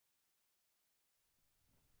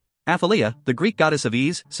Aphelia, the Greek goddess of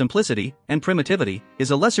ease, simplicity, and primitivity,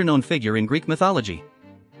 is a lesser-known figure in Greek mythology.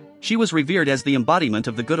 She was revered as the embodiment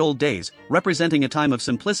of the good old days, representing a time of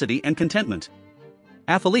simplicity and contentment.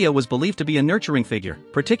 Aphelia was believed to be a nurturing figure,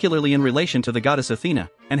 particularly in relation to the goddess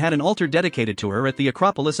Athena, and had an altar dedicated to her at the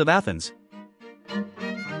Acropolis of Athens.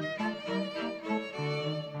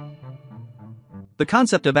 The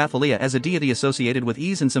concept of Aphelia as a deity associated with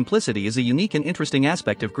ease and simplicity is a unique and interesting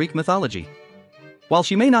aspect of Greek mythology. While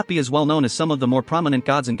she may not be as well known as some of the more prominent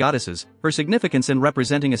gods and goddesses, her significance in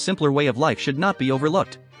representing a simpler way of life should not be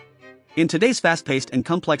overlooked. In today's fast-paced and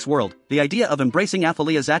complex world, the idea of embracing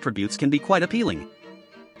Aphelia's attributes can be quite appealing.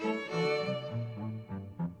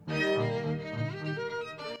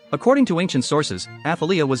 According to ancient sources,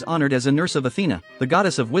 Aphelia was honored as a nurse of Athena, the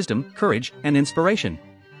goddess of wisdom, courage, and inspiration.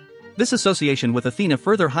 This association with Athena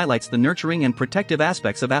further highlights the nurturing and protective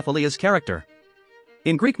aspects of Aphelia's character.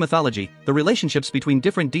 In Greek mythology, the relationships between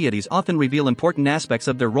different deities often reveal important aspects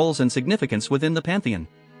of their roles and significance within the pantheon.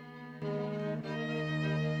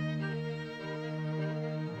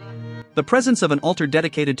 The presence of an altar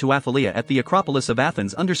dedicated to Aphelia at the Acropolis of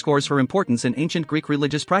Athens underscores her importance in ancient Greek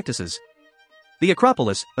religious practices. The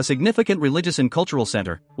Acropolis, a significant religious and cultural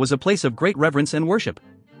center, was a place of great reverence and worship.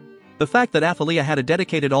 The fact that Aphelia had a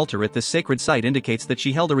dedicated altar at this sacred site indicates that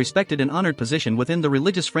she held a respected and honored position within the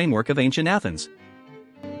religious framework of ancient Athens.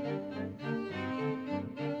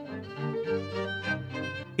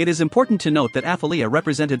 It is important to note that Aphelia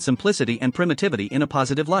represented simplicity and primitivity in a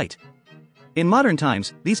positive light. In modern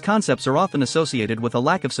times, these concepts are often associated with a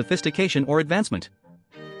lack of sophistication or advancement.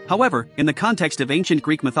 However, in the context of ancient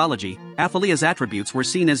Greek mythology, Aphelia's attributes were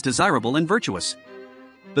seen as desirable and virtuous.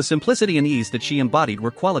 The simplicity and ease that she embodied were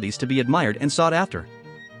qualities to be admired and sought after.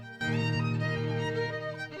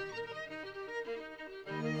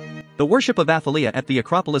 The worship of Aphelia at the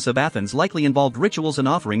Acropolis of Athens likely involved rituals and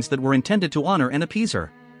offerings that were intended to honor and appease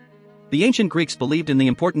her. The ancient Greeks believed in the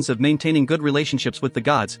importance of maintaining good relationships with the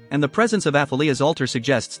gods, and the presence of Aphelia's altar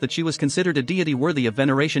suggests that she was considered a deity worthy of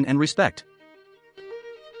veneration and respect.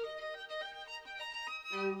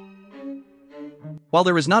 While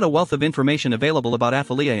there is not a wealth of information available about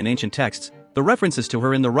Aphelia in ancient texts, the references to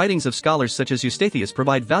her in the writings of scholars such as Eustathius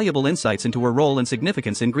provide valuable insights into her role and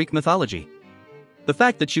significance in Greek mythology. The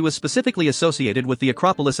fact that she was specifically associated with the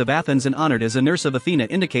Acropolis of Athens and honored as a nurse of Athena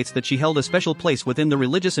indicates that she held a special place within the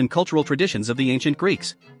religious and cultural traditions of the ancient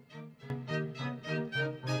Greeks.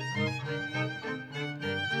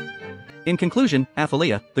 In conclusion,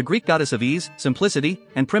 Aphelia, the Greek goddess of ease, simplicity,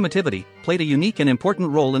 and primitivity, played a unique and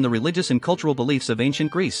important role in the religious and cultural beliefs of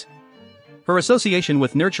ancient Greece. Her association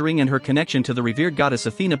with nurturing and her connection to the revered goddess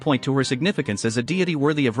Athena point to her significance as a deity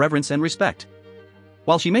worthy of reverence and respect.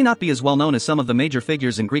 While she may not be as well known as some of the major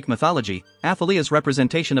figures in Greek mythology, Aphelia's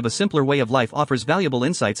representation of a simpler way of life offers valuable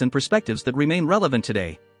insights and perspectives that remain relevant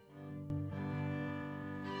today.